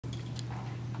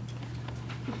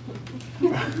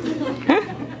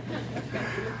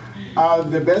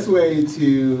The best way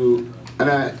to,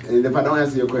 and if I don't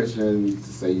answer your question,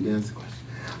 just say you didn't answer the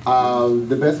question.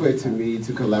 The best way to me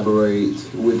to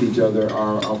collaborate with each other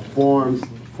are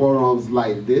forums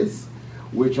like this,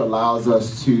 which allows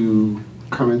us to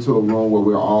come into a room where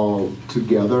we're all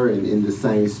together and in the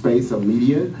same space of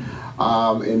media,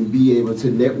 and be able to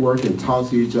network and talk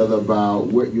to each other about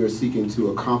what you're seeking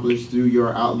to accomplish through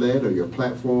your outlet or your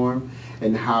platform,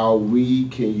 and how we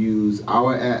can use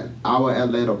our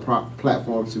outlet or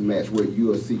platform to match what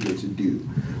you are seeking to do.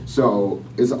 So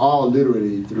it's all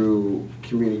literally through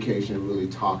communication, really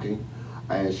talking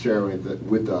and sharing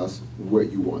with us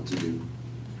what you want to do.